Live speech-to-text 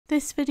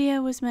This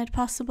video was made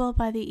possible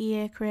by the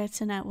EA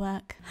Creator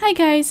Network. Hi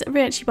guys,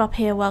 rachybop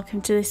here.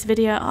 Welcome to this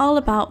video all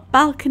about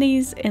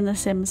balconies in The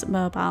Sims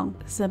Mobile.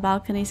 So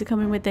balconies are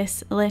coming with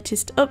this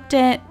latest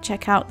update.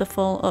 Check out the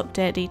full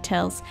update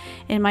details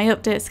in my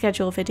update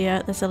schedule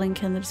video. There's a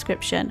link in the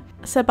description.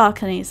 So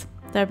balconies,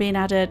 they're being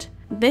added.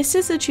 This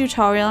is a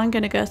tutorial I'm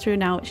going to go through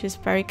now, which is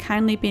very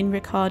kindly being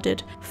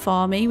recorded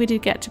for me. We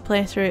did get to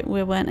play through it,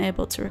 we weren't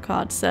able to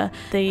record, so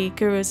the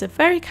gurus have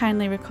very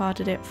kindly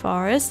recorded it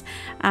for us,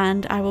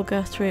 and I will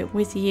go through it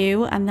with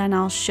you, and then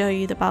I'll show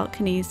you the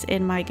balconies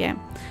in my game.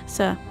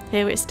 So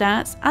here it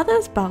starts. Are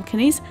those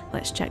balconies?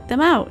 Let's check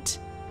them out.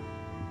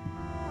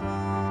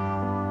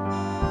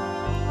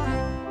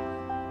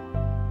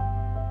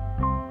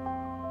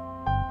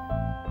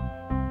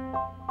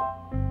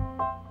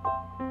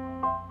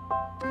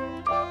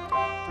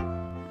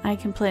 I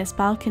can place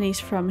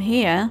balconies from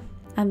here,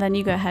 and then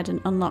you go ahead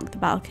and unlock the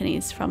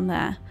balconies from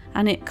there,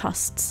 and it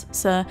costs.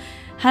 So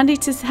handy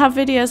to have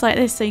videos like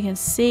this so you can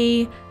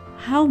see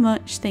how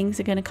much things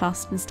are going to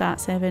cost and start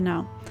saving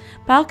now.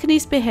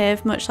 Balconies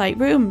behave much like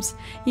rooms.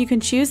 You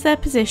can choose their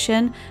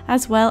position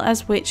as well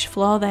as which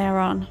floor they are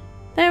on.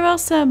 They are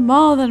also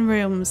more than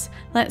rooms.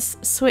 Let's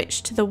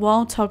switch to the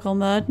wall toggle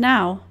mode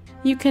now.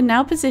 You can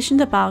now position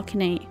the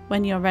balcony.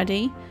 When you're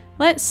ready,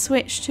 let's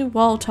switch to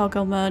wall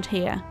toggle mode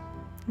here.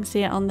 You can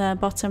see it on the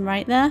bottom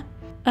right there.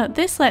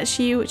 This lets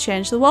you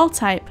change the wall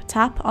type.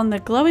 Tap on the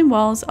glowing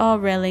walls or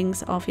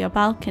railings of your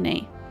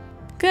balcony.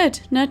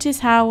 Good. Notice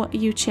how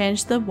you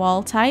change the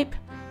wall type.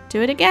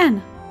 Do it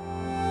again.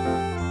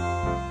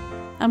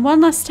 And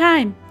one last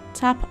time.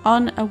 Tap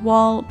on a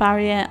wall,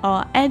 barrier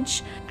or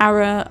edge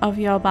arrow of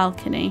your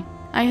balcony.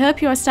 I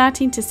hope you are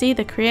starting to see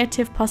the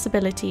creative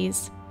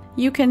possibilities.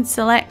 You can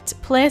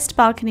select placed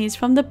balconies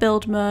from the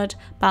build mode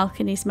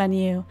balconies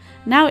menu.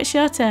 Now it's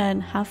your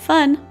turn. Have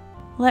fun.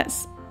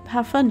 Let's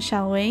have fun,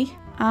 shall we?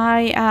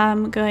 I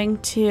am going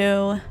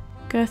to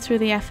go through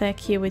the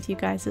FAQ with you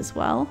guys as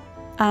well.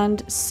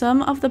 And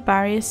some of the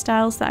barrier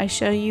styles that I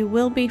show you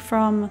will be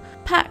from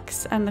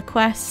packs and the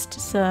quest.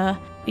 So,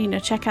 you know,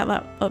 check out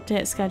that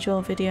update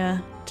schedule video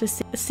to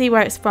see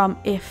where it's from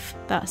if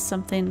that's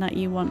something that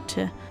you want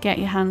to get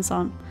your hands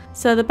on.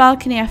 So the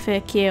balcony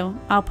FAQ,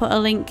 I'll put a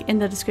link in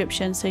the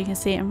description so you can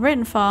see it in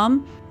written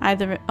form,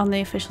 either on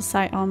the official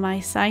site or my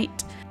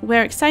site.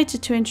 We're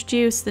excited to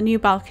introduce the new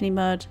balcony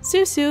mode,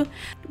 Susu.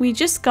 We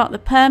just got the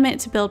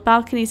permit to build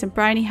balconies in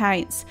Briny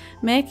Heights.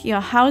 Make your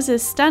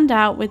houses stand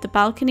out with the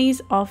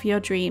balconies of your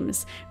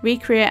dreams.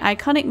 Recreate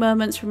iconic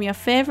moments from your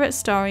favourite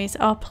stories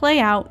or play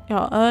out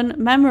your own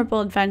memorable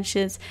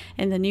adventures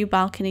in the new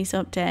balconies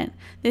update.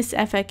 This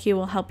FAQ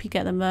will help you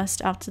get the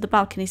most out of the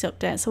balconies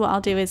update. So what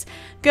I'll do is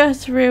go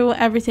through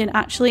everything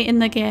actually in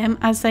the game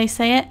as they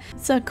say it.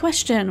 So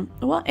question,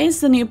 what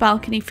is the new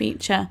balcony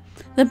feature?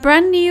 The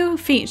brand new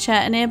feature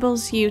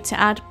enables you to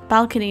add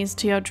balconies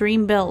to your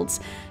dream builds.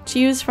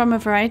 Choose from a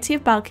variety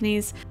of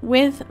balconies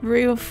with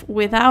roof,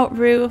 without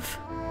roof,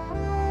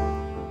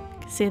 you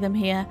can see them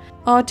here,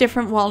 or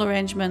different wall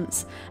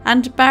arrangements.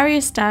 And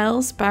barrier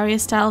styles. Barrier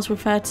styles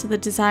refer to the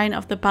design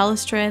of the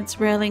balustrades,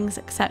 railings,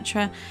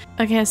 etc.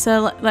 Okay,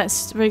 so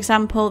let's, for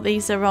example,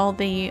 these are all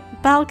the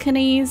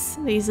balconies,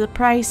 these are the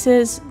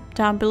prices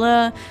down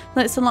below.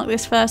 Let's unlock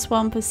this first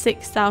one for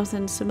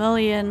 6,000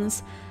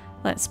 simoleons.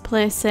 Let's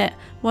place it.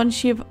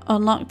 Once you've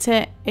unlocked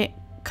it, it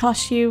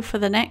costs you for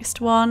the next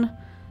one.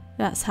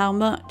 That's how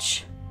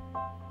much.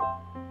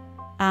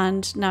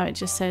 And now it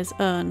just says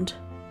earned.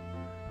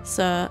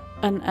 So,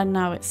 and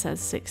now it says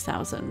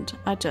 6,000.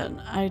 I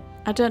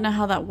don't know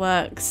how that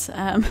works.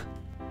 And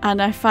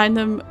I find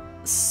them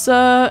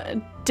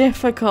so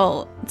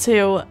difficult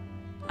to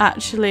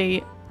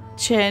actually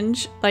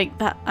change like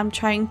that. I'm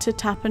trying to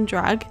tap and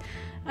drag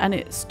and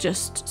it's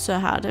just so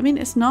hard. I mean,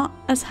 it's not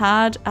as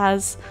hard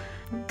as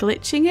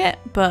glitching it,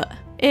 but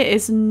it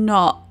is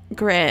not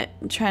great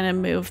trying to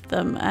move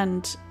them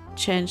and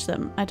change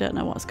them. I don't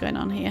know what's going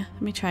on here.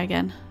 Let me try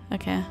again.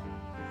 Okay,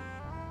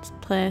 let's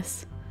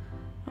place.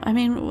 I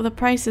mean, the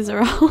prices are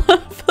all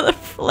over the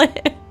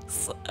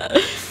place.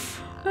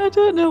 I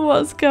don't know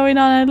what's going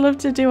on. I'd love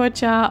to do a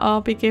chart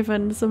or be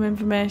given some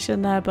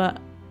information there,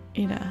 but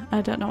you know,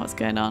 I don't know what's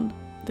going on.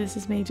 This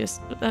is me just,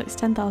 it's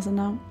 10,000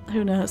 now.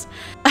 Who knows?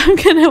 I'm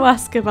gonna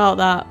ask about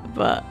that,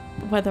 but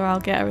whether I'll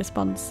get a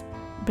response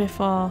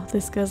before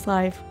this goes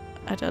live,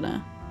 I don't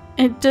know.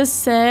 It does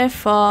say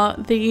for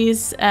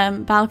these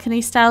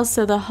balcony styles,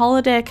 so the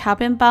holiday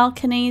cabin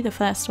balcony, the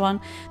first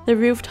one, the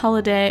roofed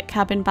holiday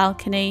cabin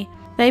balcony,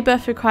 they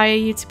both require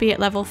you to be at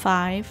level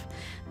 5.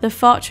 The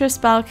fortress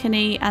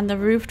balcony and the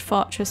roofed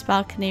fortress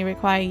balcony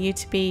require you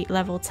to be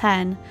level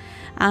 10.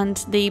 And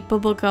the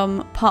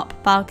bubblegum pop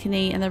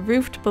balcony and the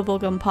roofed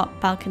bubblegum pop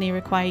balcony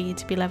require you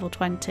to be level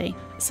 20.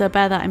 So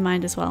bear that in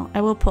mind as well.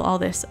 I will put all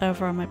this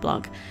over on my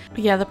blog. But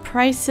yeah, the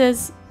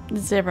prices,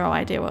 zero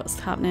idea what's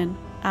happening,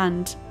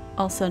 and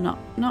also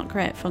not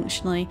great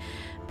functionally.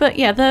 But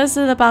yeah, those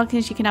are the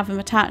balconies. You can have them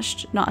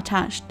attached, not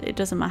attached, it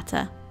doesn't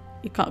matter.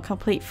 you've got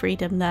complete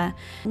freedom there.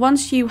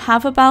 Once you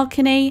have a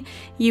balcony,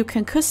 you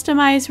can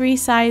customize,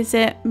 resize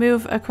it,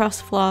 move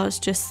across floors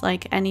just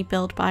like any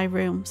build by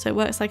room. So it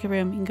works like a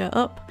room. You can go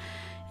up,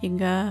 you can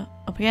go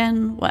up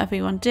again, whatever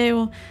you want to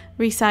do,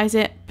 resize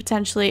it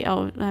potentially.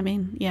 Oh, I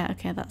mean, yeah,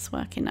 okay, that's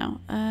working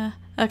now.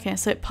 Okay,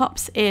 so it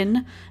pops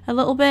in a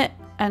little bit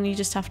and you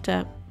just have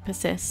to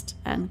persist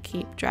and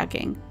keep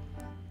dragging.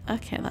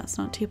 Okay, that's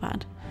not too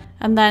bad.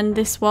 And then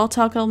this wall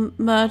toggle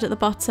mode at the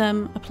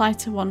bottom, apply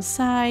to one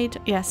side.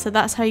 Yeah, so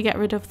that's how you get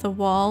rid of the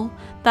wall.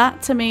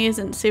 That to me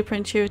isn't super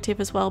intuitive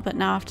as well, but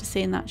now after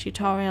seeing that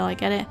tutorial, I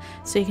get it.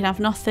 So you can have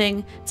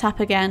nothing, tap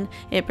again,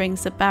 it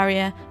brings the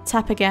barrier,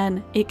 tap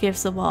again, it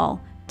gives the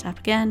wall, tap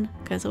again,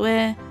 goes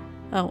away.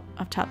 Oh,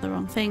 I've tapped the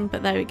wrong thing,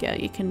 but there we go.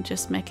 You can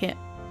just make it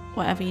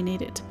whatever you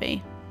need it to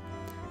be,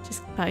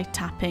 just by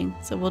tapping.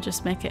 So we'll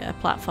just make it a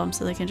platform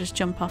so they can just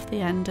jump off the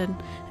end and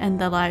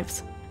end their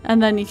lives. And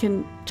then you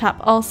can tap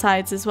all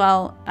sides as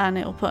well, and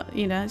it'll put,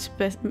 you know, it's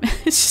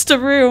just a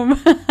room.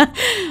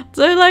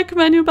 So I like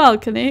my new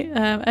balcony.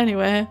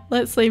 Anyway,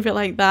 let's leave it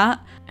like that.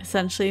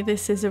 Essentially,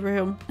 this is a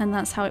room, and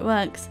that's how it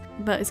works.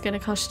 But it's going to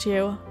cost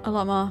you a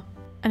lot more.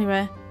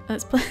 Anyway,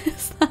 let's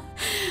place that.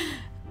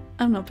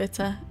 I'm not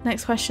bitter.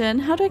 Next question.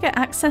 How do I get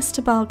access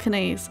to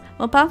balconies?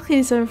 Well,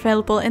 balconies are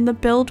available in the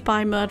build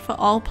by mode for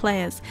all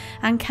players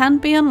and can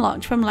be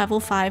unlocked from level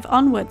 5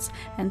 onwards.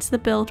 Enter the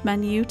build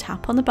menu,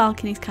 tap on the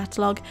balconies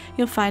catalogue,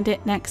 you'll find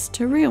it next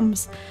to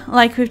rooms.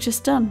 Like we've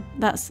just done.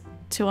 That's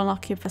to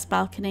unlock your first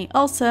balcony.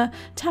 Also,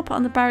 tap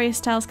on the barrier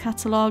styles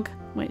catalogue,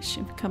 which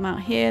if you come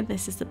out here,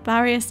 this is the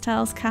barrier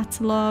styles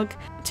catalogue,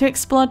 to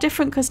explore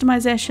different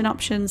customization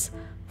options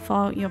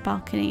for your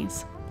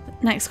balconies.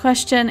 Next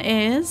question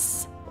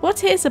is,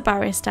 what is a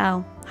barrier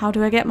style? How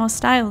do I get more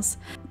styles?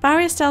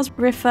 Barrier styles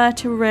refer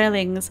to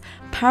railings,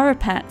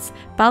 parapets,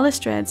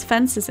 balustrades,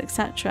 fences,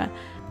 etc.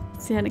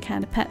 It's the only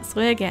kind of pets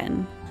we're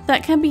getting.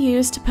 That can be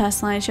used to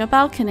personalise your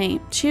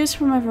balcony. Choose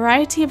from a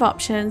variety of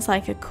options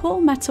like a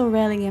cool metal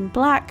railing in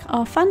black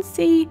or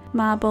fancy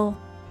marble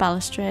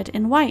balustrade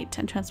in white,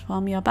 and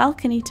transform your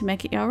balcony to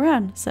make it your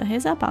own. So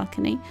here's our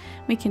balcony.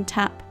 We can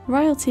tap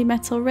royalty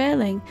metal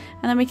railing,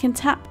 and then we can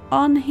tap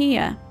on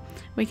here.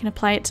 We can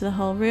apply it to the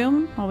whole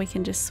room, or we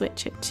can just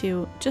switch it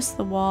to just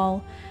the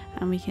wall,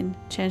 and we can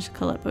change the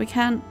colour. But we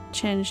can't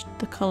change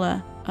the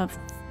colour of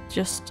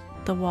just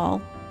the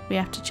wall. We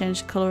have to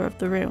change the colour of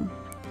the room.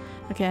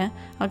 Okay,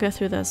 I'll go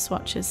through those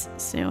swatches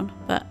soon.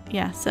 But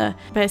yeah, so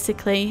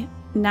basically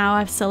now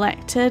I've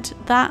selected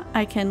that,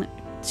 I can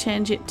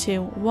change it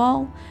to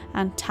wall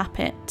and tap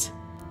it,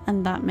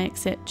 and that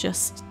makes it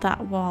just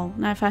that wall.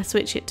 Now if I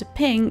switch it to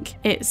pink,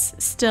 it's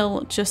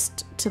still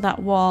just to that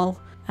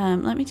wall.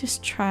 Let me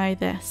just try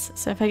this.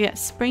 So if I get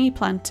springy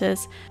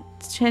planters,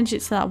 change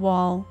it to that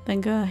wall,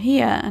 then go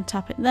here and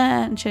tap it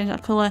there and change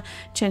that colour,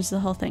 change the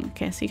whole thing.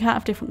 Okay, so you can't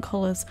have different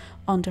colours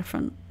on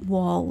different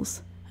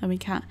walls. And we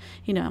can't,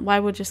 you know, why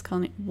we're just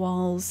calling it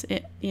walls,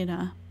 it, you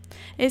know,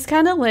 it's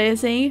kind of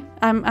lazy.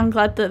 I'm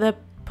glad that they're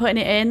putting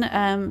it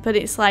in, but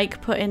it's like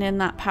putting in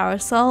that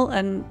parasol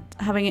and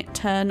having it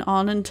turn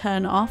on and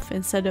turn off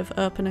instead of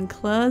open and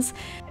close.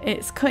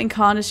 It's cutting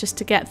corners just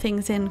to get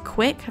things in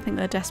quick. I think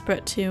they're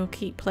desperate to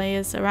keep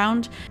players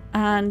around,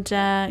 and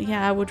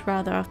yeah, I would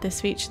rather have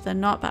this feature than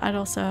not, but I'd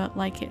also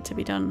like it to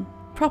be done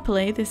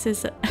properly. This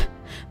is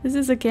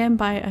a game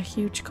by a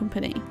huge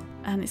company,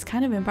 and it's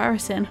kind of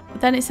embarrassing.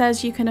 Then it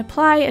says you can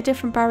apply a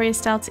different barrier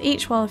style to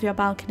each wall of your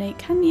balcony.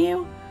 Can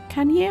you?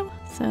 Can you?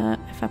 So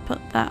if I put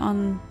that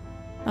on,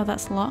 oh,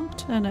 that's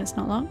locked. Oh no, it's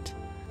not locked.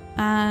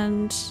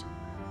 And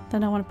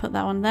then I want to put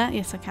that one there.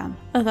 Yes, I can.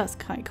 Oh, that's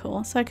quite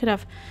cool. So I could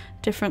have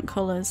different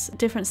colours,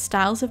 different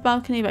styles of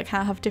balcony, but I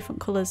can't have different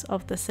colours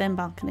of the same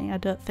balcony, I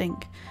don't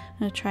think. I'm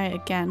going to try it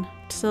again.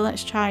 So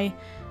let's try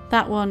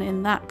that one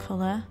in that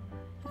colour,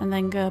 and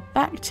then go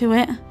back to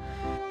it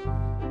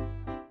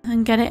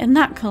and get it in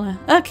that colour.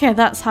 Okay,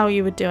 that's how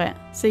you would do it.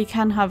 So you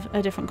can have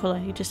a different colour,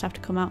 you just have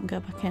to come out and go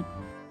back in.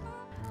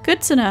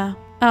 Good to know.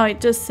 Oh,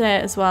 it does say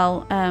as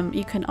well,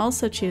 you can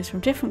also choose from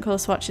different colour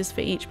swatches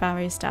for each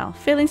barrier style.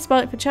 Feeling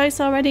spoilt for choice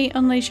already?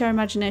 Unleash your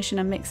imagination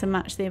and mix and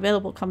match the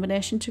available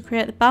combination to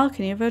create the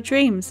balcony of your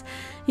dreams.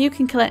 You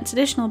can collect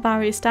additional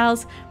barrier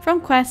styles from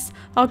quests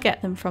or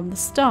get them from the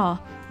store.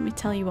 Let me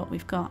tell you what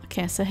we've got.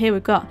 Okay, so here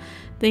we've got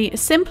the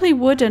Simply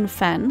Wooden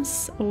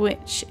Fence,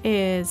 which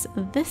is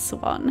this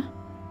one.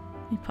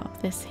 Let me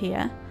pop this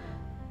here.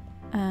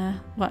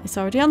 What, it's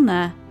already on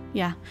there?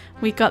 Yeah,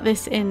 we got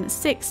this in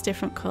 6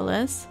 different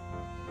colours.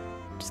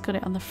 Just got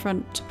it on the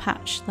front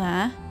patch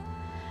there.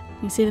 You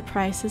can see the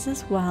prices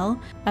as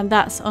well, and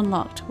that's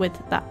unlocked with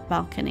that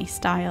balcony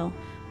style,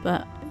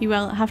 but you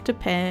will have to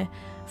pay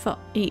for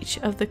each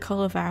of the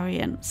colour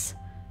variants,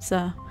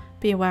 so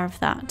be aware of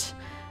that.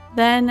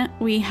 Then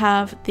we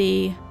have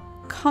the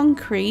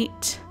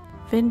concrete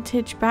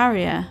vintage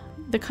barrier.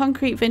 The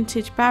concrete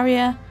vintage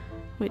barrier,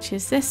 which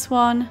is this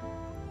one,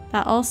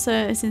 that also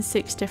is in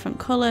 6 different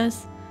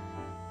colours.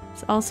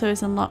 It also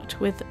is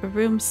unlocked with a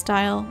room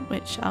style,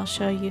 which I'll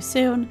show you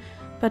soon,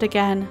 but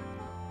again,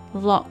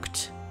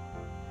 locked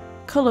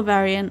colour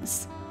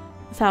variants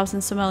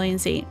 1,000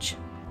 simoleons each.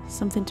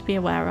 Something to be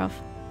aware of.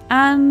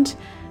 And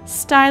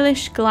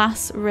stylish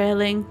glass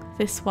railing,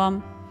 this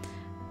one.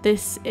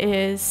 This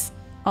is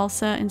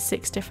also in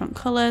 6 different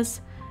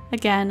colours.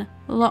 Again,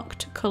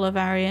 locked colour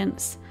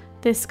variants.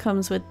 This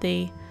comes with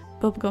the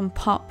bubblegum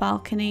pot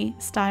balcony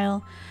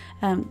style.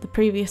 The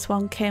previous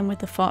one came with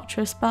the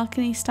fortress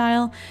balcony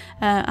style,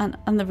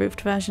 and the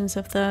roofed versions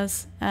of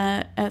those,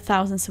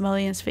 1,000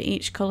 simoleons for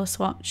each colour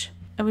swatch.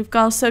 And we've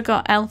also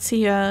got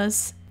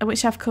LTOs,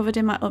 which I've covered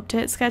in my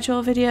update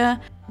schedule video,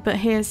 but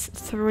here's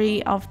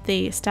 3 of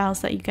the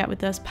styles that you get with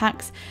those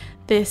packs.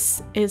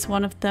 This is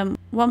one of them,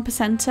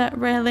 1%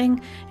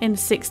 railing in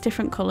 6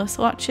 different colour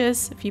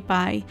swatches. If you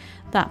buy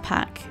that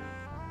pack,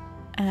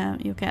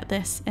 you'll get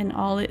this in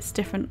all its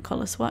different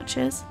colour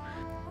swatches.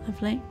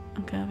 Lovely.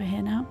 I'll go over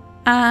here now.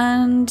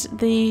 And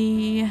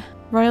the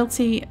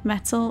royalty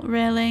metal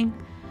railing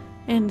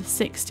in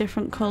 6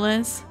 different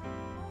colours,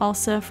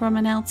 also from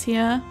an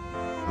LTO.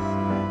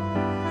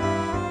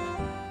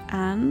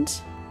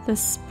 And the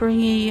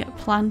springy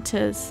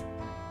planters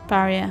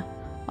barrier,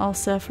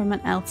 also from an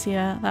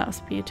LTO. That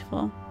was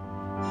beautiful.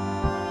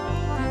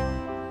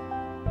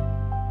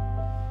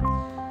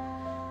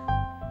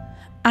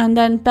 And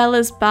then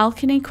Bella's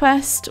balcony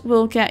quest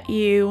will get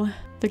you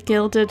the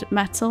gilded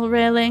metal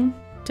railing,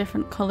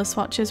 different colour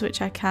swatches,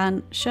 which I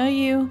can't show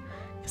you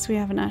because we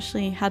haven't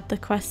actually had the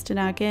quest in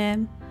our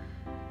game.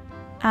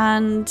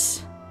 And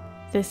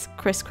this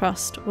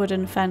crisscrossed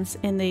wooden fence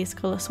in these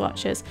colour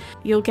swatches.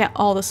 You'll get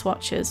all the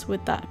swatches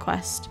with that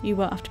quest. You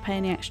won't have to pay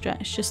any extra.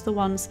 It's just the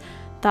ones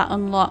that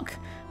unlock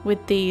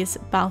with these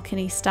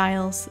balcony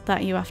styles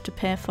that you have to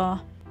pay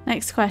for.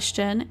 Next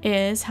question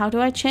is, how do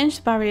I change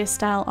the barrier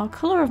style or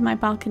colour of my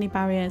balcony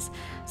barriers?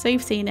 So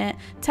you've seen it.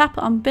 Tap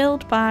on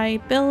build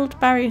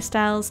barrier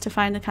styles to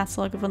find the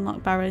catalogue of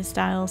unlocked barrier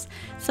styles.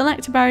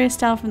 Select a barrier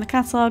style from the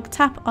catalogue,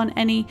 tap on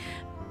any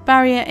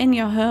barrier in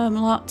your home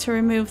lot to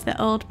remove the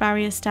old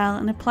barrier style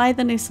and apply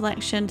the new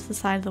selection to the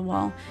side of the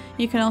wall.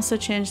 You can also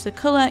change the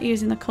colour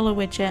using the colour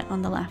widget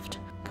on the left.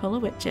 Colour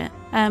widget.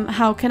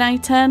 How can I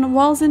turn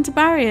walls into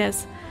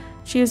barriers?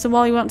 Choose the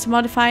wall you want to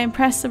modify and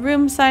press the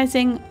room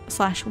sizing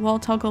 / wall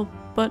toggle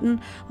button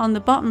on the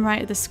bottom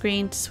right of the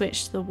screen to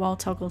switch to the wall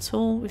toggle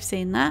tool. We've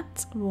seen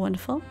that.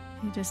 Wonderful.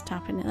 You just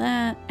tap in it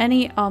there.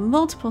 Any or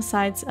multiple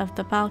sides of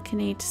the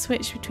balcony to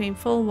switch between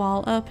full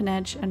wall, open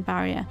edge and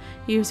barrier.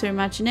 Use your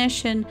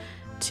imagination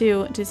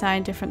to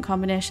design different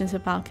combinations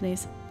of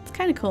balconies. It's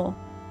kind of cool.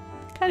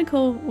 Kind of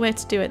cool way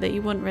to do it that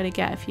you wouldn't really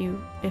get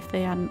if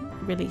they hadn't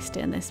released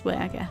it in this way,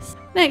 I guess.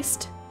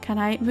 Next, can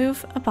I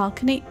move a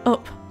balcony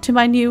up to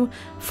my new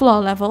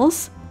floor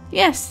levels?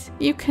 Yes,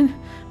 you can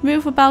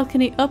move a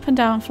balcony up and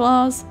down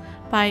floors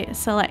by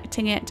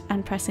selecting it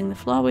and pressing the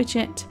floor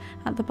widget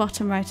at the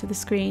bottom right of the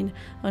screen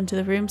under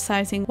the room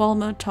sizing wall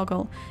mode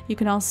toggle. You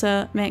can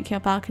also make your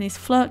balconies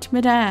float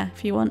mid-air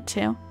if you want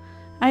to.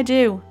 I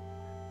do.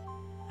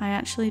 I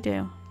actually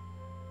do.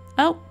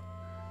 Oh,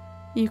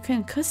 you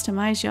can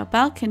customize your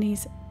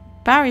balcony's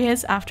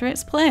barriers after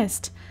it's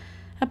placed.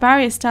 A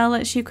barrier style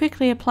lets you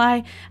quickly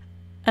apply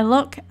a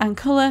look and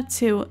colour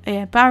to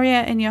a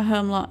barrier in your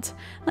home lot.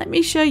 Let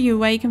me show you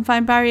where you can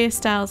find barrier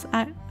styles.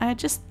 I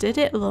just did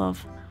it,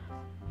 love.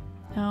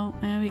 Oh,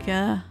 there we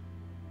go.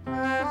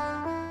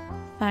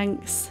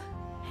 Thanks.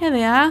 Here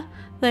they are.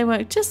 They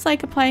work just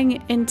like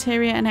applying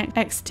interior and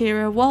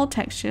exterior wall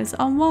textures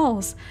on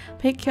walls.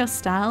 Pick your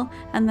style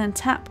and then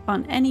tap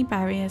on any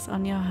barriers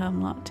on your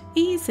home lot.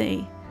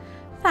 Easy.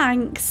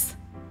 Thanks.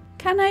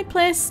 Can I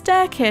place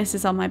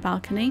staircases on my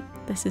balcony?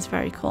 This is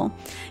very cool.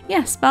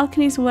 Yes,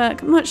 balconies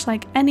work much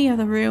like any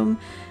other room.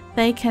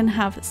 They can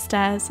have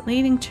stairs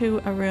leading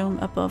to a room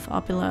above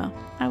or below.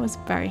 I was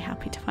very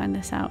happy to find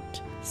this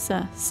out.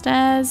 So,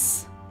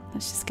 stairs.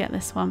 Let's just get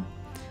this one.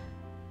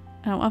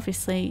 Now,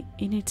 obviously,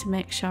 you need to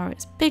make sure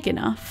it's big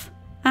enough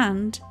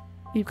and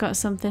you've got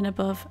something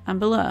above and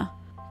below.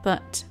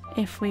 But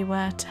if we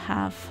were to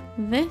have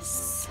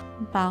this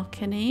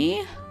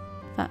balcony,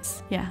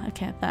 that's, yeah,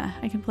 okay, there.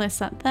 I can place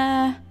that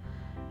there.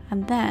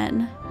 And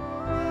then,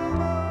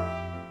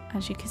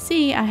 as you can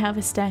see, I have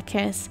a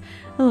staircase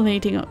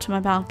leading up to my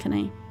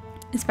balcony.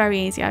 It's very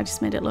easy. I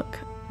just made it look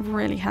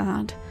really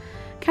hard.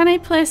 Can I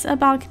place a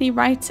balcony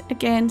right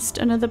against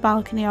another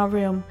balcony or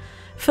room?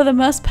 For the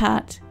most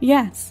part,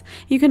 yes.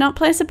 You cannot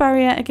place a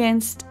barrier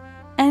against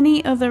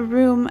any other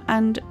room,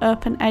 and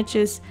open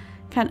edges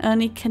can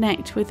only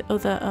connect with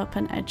other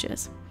open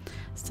edges.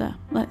 So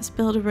let's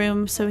build a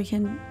room so we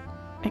can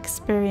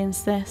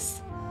experience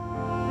this.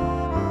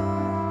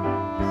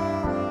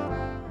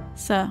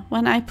 So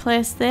when I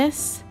place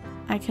this,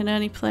 I can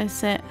only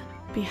place it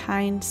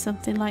behind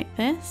something like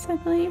this, I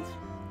believe.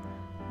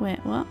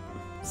 Wait, what?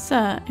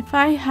 So if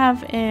I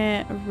have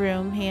a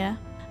room here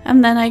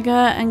and then I go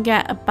and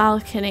get a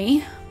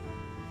balcony,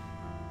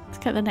 let's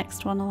get the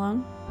next one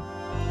along.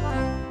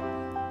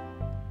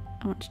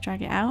 I want to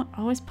drag it out.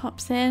 Always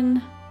pops in.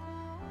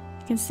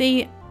 You can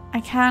see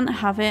I can't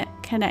have it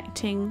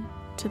connecting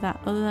to that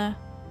other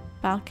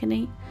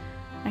balcony.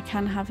 I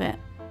can have it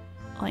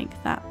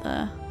like that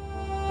though.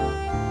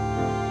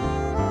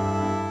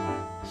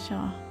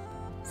 sure.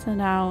 So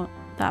now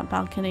that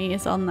balcony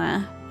is on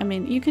there. I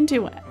mean, you can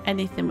do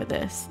anything with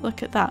this.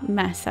 Look at that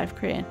mess I've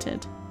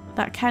created.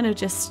 That kind of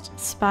just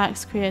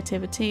sparks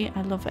creativity.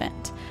 I love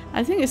it.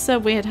 I think it's so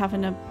weird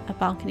having a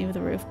balcony with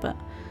a roof, but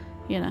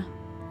you know,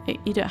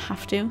 you don't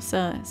have to,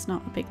 so it's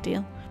not a big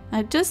deal.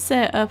 It does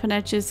say open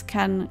edges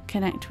can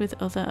connect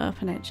with other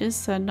open edges,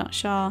 so I'm not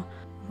sure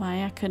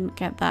why I couldn't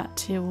get that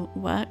to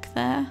work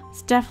there.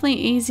 It's definitely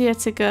easier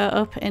to go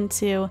up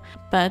into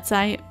bird's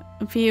eye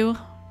view,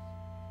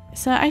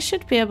 so I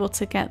should be able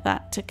to get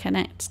that to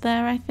connect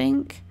there, I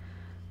think,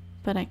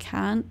 but I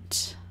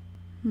can't.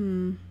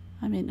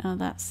 I mean, oh,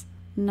 that's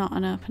not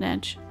an open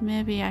edge.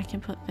 Maybe I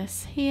can put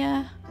this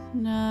here.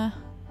 No,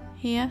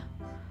 here.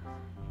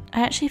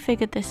 I actually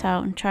figured this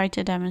out and tried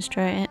to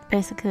demonstrate it.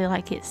 Basically,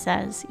 like it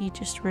says, you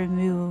just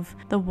remove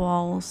the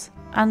walls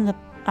and the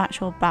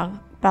actual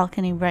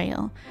balcony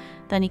rail,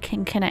 then you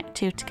can connect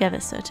two together.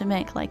 So to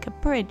make like a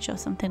bridge or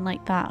something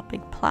like that, a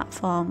big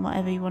platform,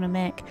 whatever you want to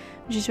make,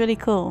 which is really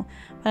cool.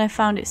 But I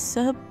found it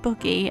so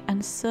buggy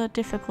and so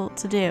difficult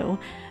to do.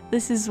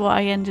 This is what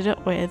I ended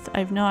up with. I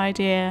have no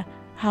idea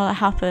how it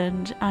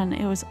happened, and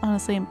it was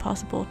honestly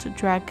impossible to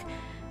drag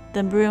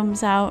the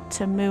rooms out,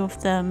 to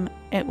move them.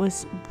 It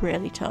was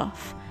really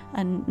tough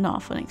and not a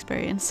fun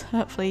experience.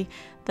 Hopefully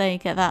they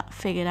get that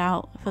figured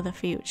out for the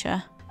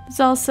future. There's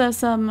also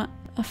some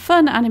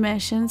fun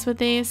animations with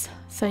these,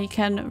 so you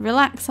can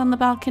relax on the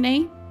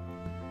balcony,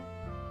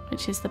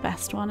 which is the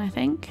best one, I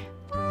think.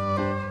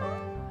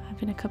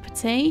 Having a cup of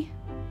tea.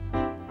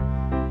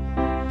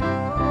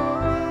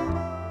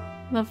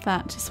 Love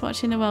that, just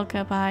watching the world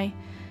go by,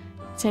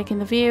 taking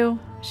the view.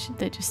 Should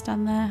they just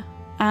stand there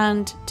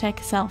and take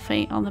a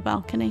selfie on the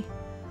balcony,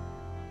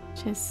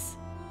 which is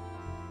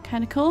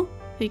kind of cool.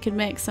 You could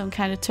make some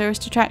kind of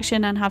tourist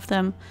attraction and have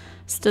them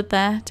stood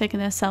there taking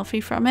a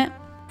selfie from it.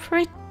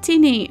 Pretty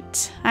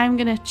neat. I'm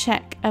gonna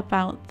check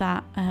about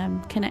that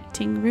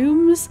connecting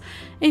rooms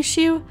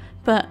issue,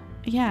 but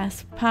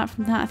yes, apart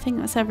from that, I think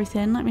that's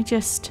everything. Let me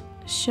just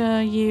show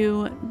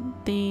you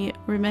the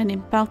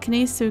remaining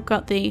balconies. So we've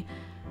got the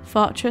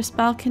fortress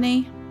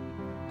balcony,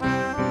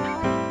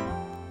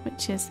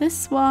 which is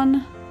this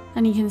one,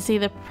 and you can see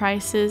the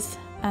prices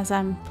as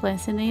I'm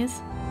placing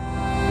these.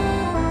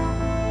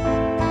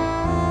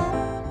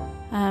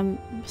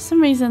 For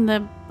some reason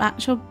the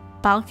actual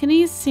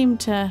balconies seem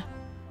to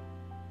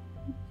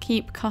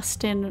keep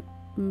costing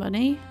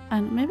money,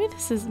 and maybe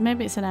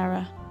it's an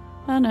error.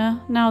 Oh no,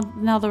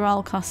 now they're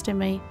all costing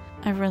me.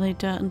 I really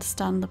don't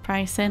understand the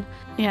pricing.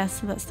 Yeah,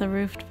 so that's the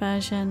roofed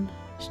version.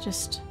 It's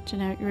just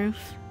generic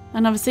roof.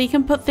 And obviously you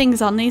can put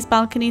things on these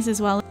balconies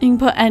as well. You can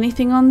put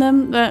anything on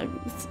them, but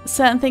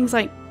certain things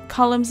like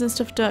columns and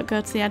stuff don't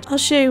go to the edge. I'll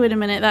show you in a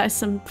minute. That is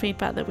some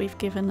feedback that we've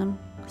given them.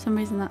 For some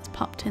reason that's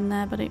popped in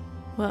there, but it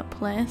won't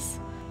place.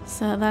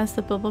 So there's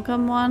the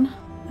bubblegum one,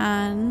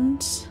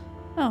 and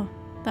oh,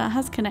 that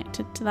has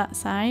connected to that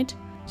side,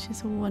 which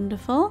is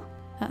wonderful.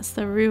 That's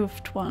the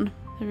roofed one,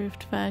 the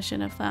roofed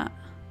version of that.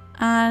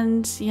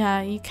 And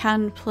yeah, you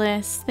can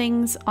place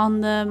things on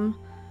them,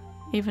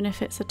 even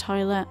if it's a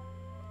toilet.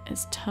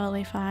 It's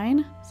totally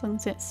fine, as long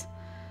as it's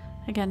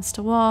against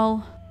a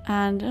wall.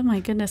 And oh my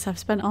goodness, I've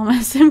spent all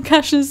my sim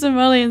cash and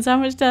simoleons. How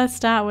much did I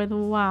start with?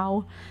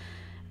 Wow.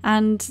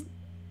 And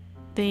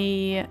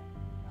the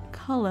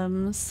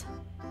columns,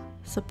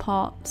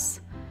 supports,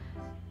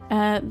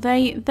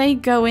 they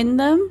go in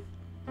them,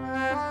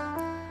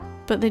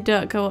 but they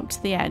don't go up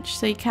to the edge.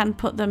 So you can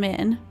put them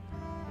in,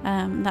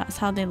 that's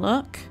how they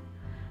look,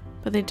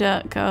 but they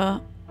don't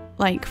go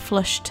like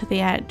flush to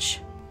the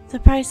edge. The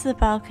price of the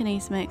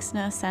balconies makes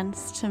no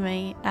sense to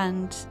me,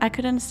 and I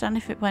could understand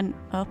if it went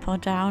up or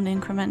down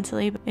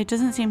incrementally, but it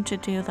doesn't seem to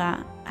do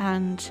that.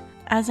 And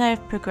as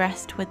I've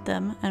progressed with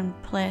them and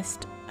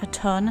placed a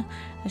ton,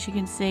 as you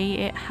can see,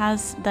 it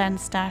has then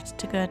started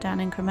to go down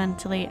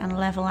incrementally and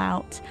level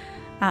out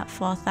at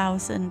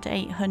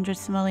 4,800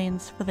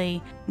 simoleons for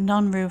the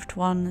non-roofed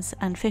ones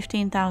and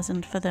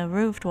 15,000 for the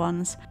roofed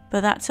ones.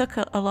 But that took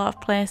a lot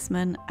of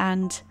placement,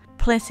 and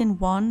placing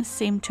one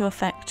seemed to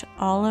affect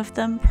all of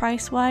them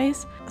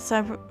price-wise.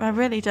 So I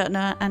really don't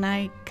know, and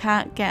I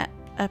can't get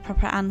a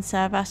proper answer.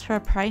 I've asked for a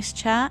price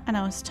chart, and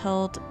I was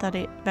told that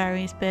it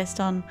varies based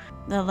on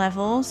the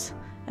levels.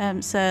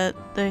 So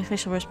the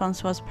official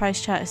response was price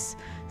chart is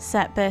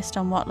set based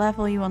on what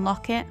level you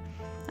unlock it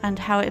and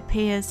how it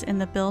appears in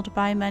the build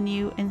by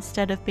menu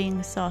instead of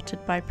being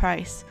sorted by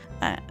price.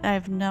 I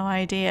have no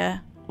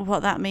idea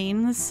what that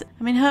means.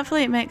 I mean,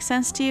 hopefully it makes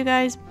sense to you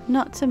guys,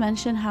 not to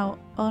mention how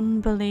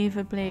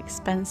unbelievably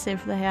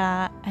expensive they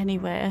are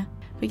anyway.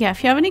 But yeah,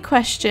 if you have any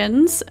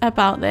questions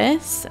about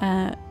this,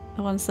 the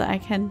ones that I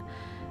can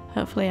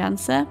hopefully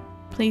answer,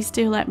 please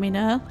do let me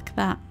know. Look at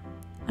that,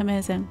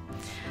 amazing.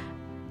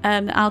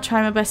 And I'll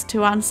try my best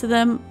to answer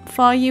them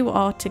for you,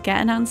 or to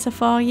get an answer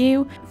for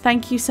you.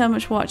 Thank you so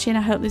much for watching.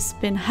 I hope this has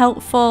been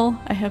helpful.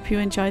 I hope you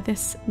enjoyed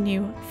this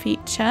new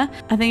feature.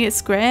 I think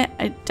it's great.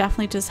 It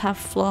definitely does have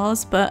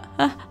flaws, but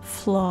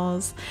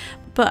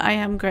but I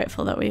am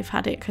grateful that we've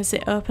had it because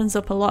it opens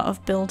up a lot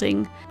of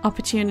building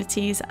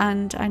opportunities,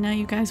 and I know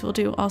you guys will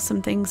do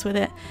awesome things with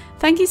it.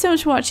 Thank you so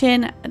much for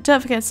watching.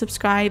 Don't forget to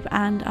subscribe,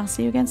 and I'll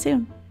see you again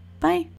soon. Bye.